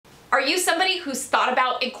Are you somebody who's thought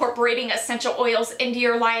about incorporating essential oils into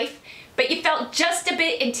your life, but you felt just a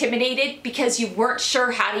bit intimidated because you weren't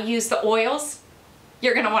sure how to use the oils?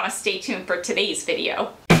 You're gonna wanna stay tuned for today's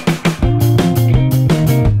video.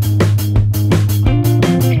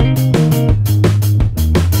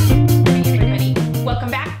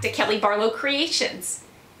 Barlow Creations.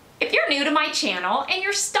 If you're new to my channel and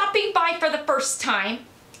you're stopping by for the first time,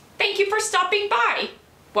 thank you for stopping by.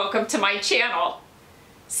 Welcome to my channel.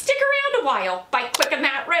 Stick around a while by clicking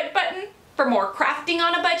that red button for more crafting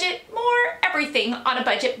on a budget, more everything on a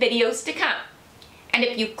budget videos to come. And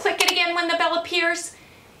if you click it again when the bell appears,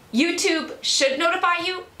 YouTube should notify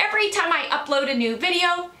you every time I upload a new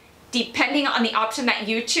video, depending on the option that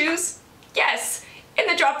you choose. Yes, in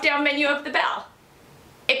the drop-down menu of the bell.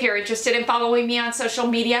 If you're interested in following me on social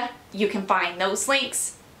media, you can find those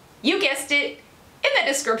links, you guessed it, in the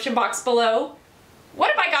description box below.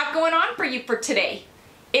 What have I got going on for you for today?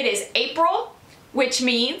 It is April, which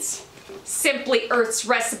means Simply Earth's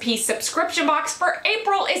recipe subscription box for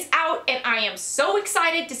April is out, and I am so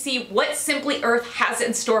excited to see what Simply Earth has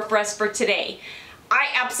in store for us for today. I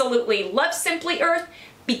absolutely love Simply Earth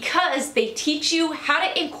because they teach you how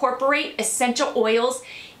to incorporate essential oils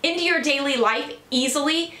into your daily life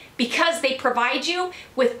easily, because they provide you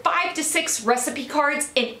with 5 to 6 recipe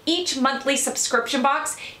cards in each monthly subscription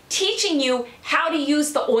box, teaching you how to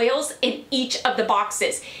use the oils in each of the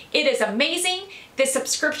boxes. It is amazing. This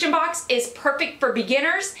subscription box is perfect for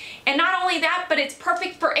beginners, and not only that, but it's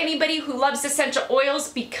perfect for anybody who loves essential oils,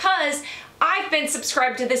 because I've been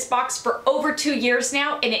subscribed to this box for over 2 years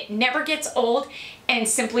now, and it never gets old, and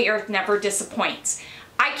Simply Earth never disappoints.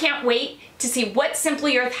 I can't wait to see what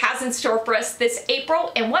Simply Earth has in store for us this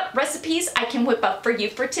April and what recipes I can whip up for you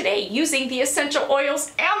for today using the essential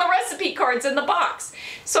oils and the recipe cards in the box.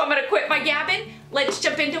 So I'm gonna quit my gabbing, let's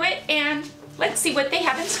jump into it, and let's see what they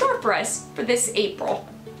have in store for us for this April.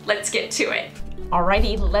 Let's get to it.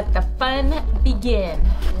 Alrighty, let the fun begin.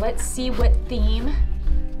 Let's see what theme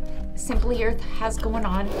Simply Earth has going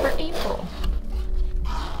on for April.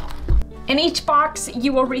 In each box,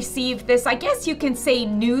 you will receive this, I guess you can say,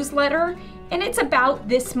 newsletter, and it's about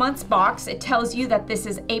this month's box. It tells you that this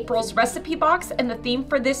is April's recipe box, and the theme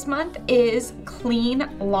for this month is clean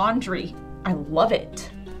laundry. I love it.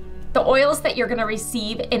 The oils that you're gonna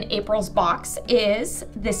receive in April's box is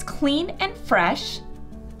this Clean and Fresh,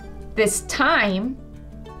 this Thyme,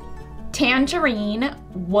 Tangerine,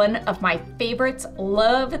 one of my favorites.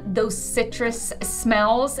 Love those citrus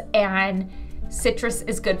smells, and citrus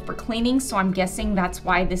is good for cleaning, so I'm guessing that's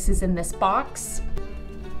why this is in this box.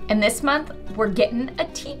 And this month, we're getting a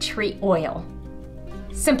tea tree oil.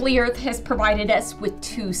 Simply Earth has provided us with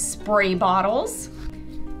 2 spray bottles.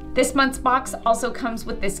 This month's box also comes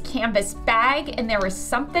with this canvas bag, and there is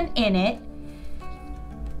something in it.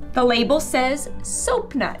 The label says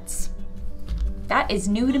soap nuts. That is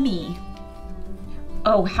new to me.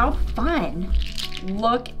 Oh, how fun.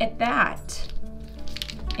 Look at that.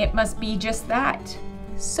 It must be just that.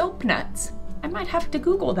 Soap nuts. I might have to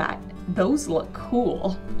Google that. Those look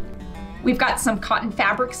cool. We've got some cotton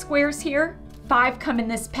fabric squares here. 5 come in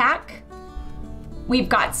this pack. We've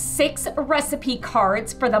got 6 recipe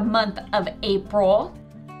cards for the month of April.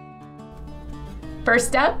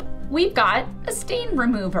 First up, we've got a stain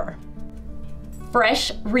remover.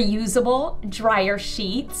 Fresh reusable dryer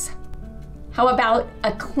sheets. How about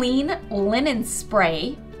a clean linen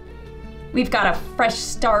spray? We've got a Fresh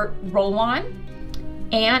Start roll-on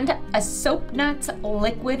and a Soap Nuts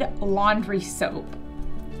liquid laundry soap.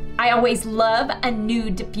 I always love a new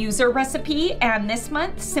diffuser recipe, and this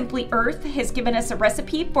month Simply Earth has given us a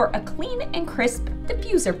recipe for a clean and crisp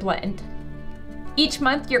diffuser blend. Each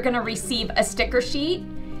month you're gonna receive a sticker sheet,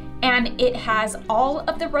 and it has all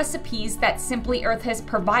of the recipes that Simply Earth has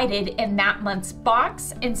provided in that month's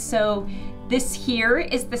box, and so this here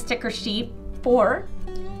is the sticker sheet for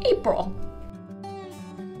April.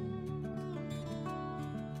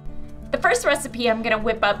 The first recipe I'm gonna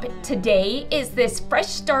whip up today is this Fresh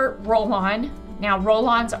Start roll-on. Now,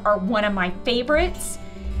 roll-ons are one of my favorites,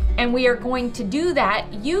 and we are going to do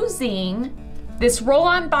that using this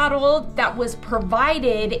roll-on bottle that was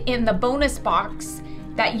provided in the bonus box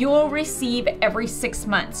that you'll receive every 6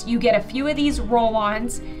 months. You get a few of these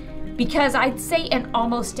roll-ons, because I'd say in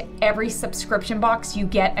almost every subscription box you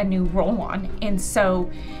get a new roll-on. And so,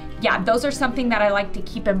 yeah, those are something that I like to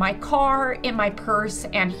keep in my car, in my purse,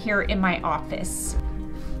 and here in my office.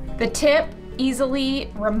 The tip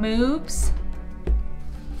easily removes,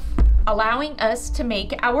 allowing us to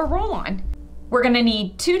make our roll-on. We're gonna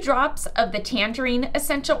need 2 drops of the Tangerine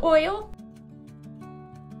essential oil,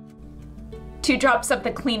 2 drops of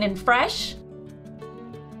the Clean and Fresh,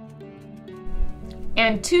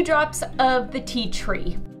 and 2 drops of the tea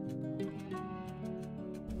tree.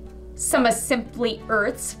 Some of Simply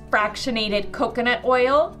Earth's fractionated coconut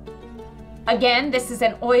oil. Again, this is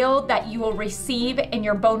an oil that you will receive in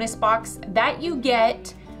your bonus box that you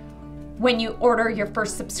get when you order your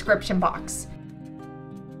first subscription box.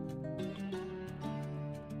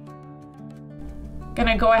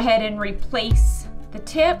 Gonna go ahead and replace the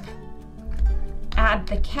tip, add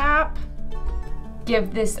the cap,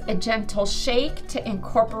 give this a gentle shake to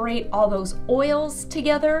incorporate all those oils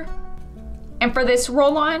together. And for this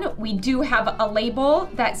roll-on, we do have a label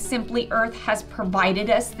that Simply Earth has provided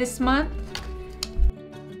us this month.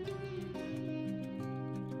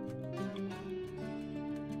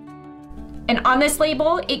 And on this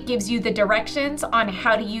label, it gives you the directions on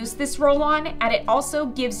how to use this roll-on, and it also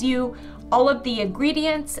gives you all of the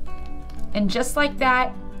ingredients. And just like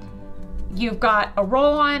that, you've got a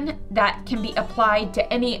roll-on that can be applied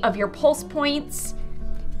to any of your pulse points,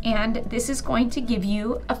 and this is going to give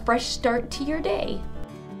you a fresh start to your day.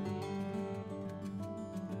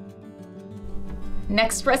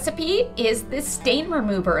 Next recipe is this stain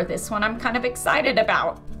remover. This one I'm kind of excited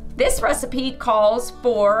about. This recipe calls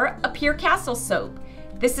for a Pure Castle soap.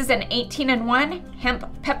 This is an 18-in-1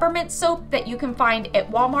 hemp peppermint soap that you can find at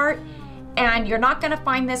Walmart, and you're not gonna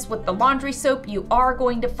find this with the laundry soap. You are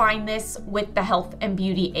going to find this with the health and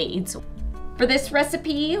beauty aids. For this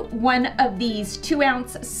recipe, one of these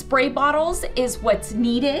 2-ounce spray bottles is what's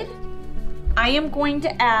needed. I am going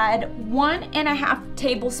to add 1.5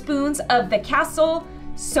 tablespoons of the Castle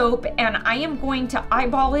soap, and I am going to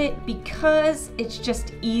eyeball it because it's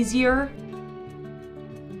just easier.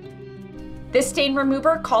 This stain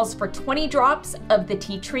remover calls for 20 drops of the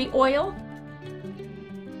tea tree oil.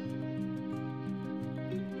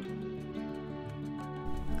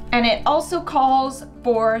 And it also calls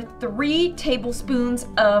for 3 tablespoons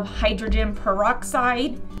of hydrogen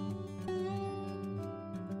peroxide.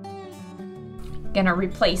 Gonna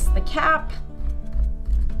replace the cap.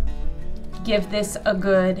 Give this a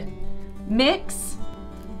good mix.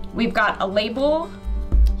 We've got a label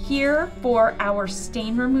here for our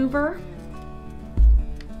stain remover.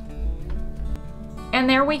 And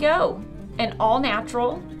there we go, an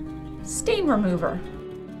all-natural stain remover.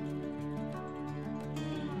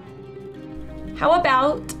 How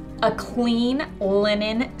about a clean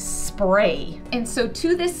linen spray? And so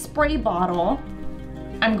to this spray bottle,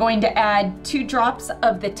 I'm going to add 2 drops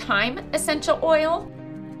of the thyme essential oil.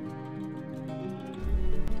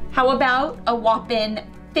 How about a whopping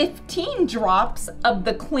 15 drops of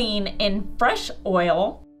the clean and fresh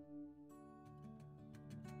oil?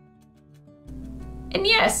 And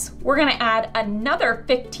yes, we're gonna add another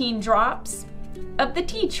 15 drops of the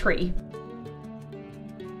tea tree.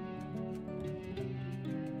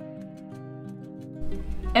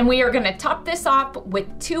 And we are gonna top this off with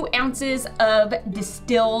 2 ounces of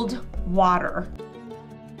distilled water.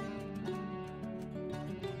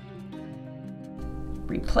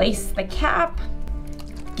 Replace the cap,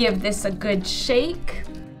 give this a good shake.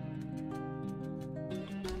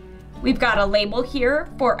 We've got a label here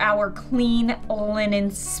for our clean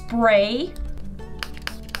linen spray.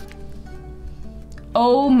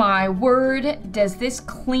 Oh my word, does this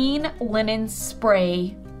clean linen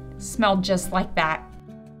spray smell just like that?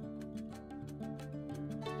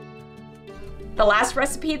 The last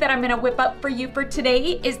recipe that I'm gonna whip up for you for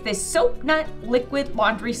today is this soap nut liquid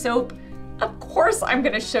laundry soap. Of course, I'm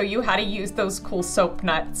gonna show you how to use those cool soap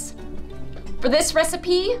nuts. For this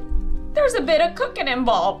recipe, there's a bit of cooking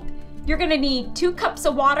involved. You're gonna need 2 cups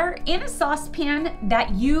of water in a saucepan that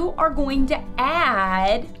you are going to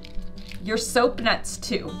add your soap nuts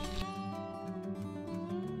to.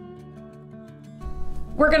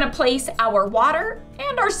 We're gonna place our water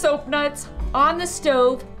and our soap nuts on the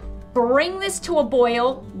stove, bring this to a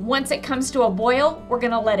boil. Once it comes to a boil, we're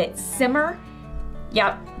gonna let it simmer.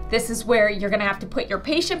 Yep. This is where you're gonna have to put your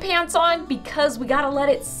patient pants on because we gotta let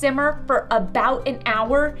it simmer for about an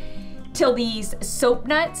hour till these soap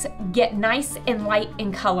nuts get nice and light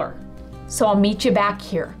in color. So I'll meet you back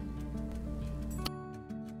here.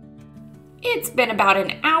 It's been about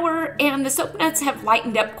an hour and the soap nuts have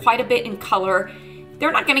lightened up quite a bit in color.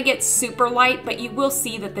 They're not gonna get super light, but you will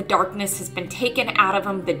see that the darkness has been taken out of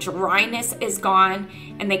them, the dryness is gone,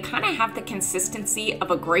 and they kind of have the consistency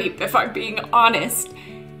of a grape, if I'm being honest.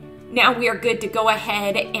 Now we are good to go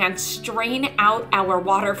ahead and strain out our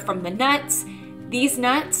water from the nuts. These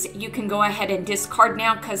nuts you can go ahead and discard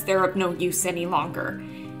now because they're of no use any longer.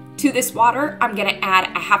 To this water, I'm gonna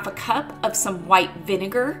add a 1/2 cup of some white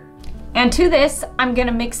vinegar. And to this, I'm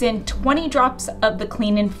gonna mix in 20 drops of the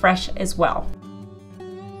clean and fresh as well.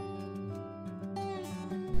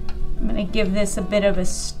 I'm gonna give this a bit of a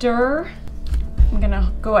stir. I'm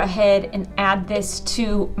gonna go ahead and add this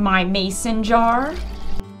to my mason jar.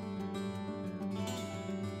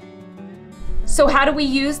 So how do we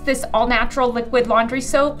use this all-natural liquid laundry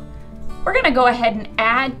soap? We're gonna go ahead and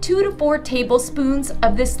add 2 to 4 tablespoons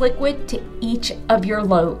of this liquid to each of your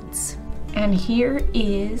loads. And here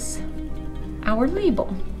is our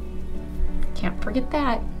label. Can't forget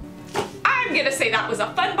that. I'm gonna say that was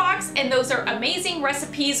a fun box, and those are amazing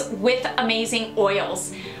recipes with amazing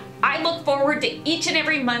oils. I look forward to each and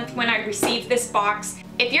every month when I receive this box.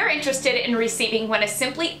 If you're interested in receiving one of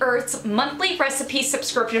Simply Earth's monthly recipe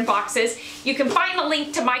subscription boxes, you can find the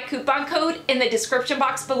link to my coupon code in the description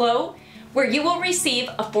box below, where you will receive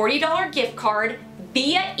a $40 gift card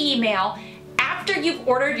via email after you've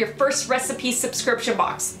ordered your first recipe subscription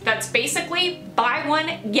box. That's basically buy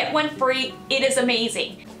one, get one free. It is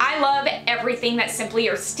amazing. I love everything that Simply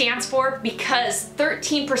Earth stands for because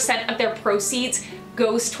 13% of their proceeds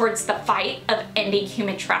goes towards the fight of ending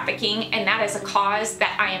human trafficking, and that is a cause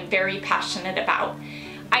that I am very passionate about.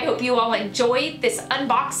 I hope you all enjoyed this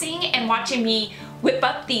unboxing and watching me whip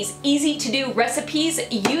up these easy to do recipes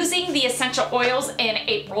using the essential oils in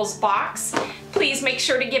April's box. Please make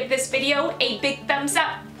sure to give this video a big thumbs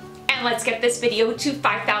up, and let's get this video to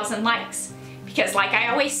 5,000 likes. Because like I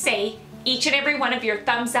always say, each and every one of your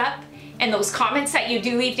thumbs up and those comments that you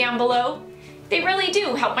do leave down below, they really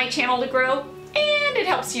do help my channel to grow, and it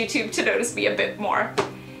helps YouTube to notice me a bit more.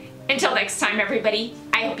 Until next time, everybody,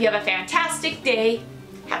 I hope you have a fantastic day.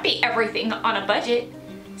 Happy everything on a budget.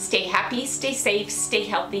 Stay happy, stay safe, stay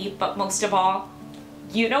healthy, but most of all,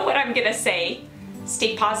 you know what I'm gonna say.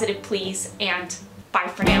 Stay positive, please, and bye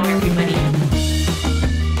for now, everybody.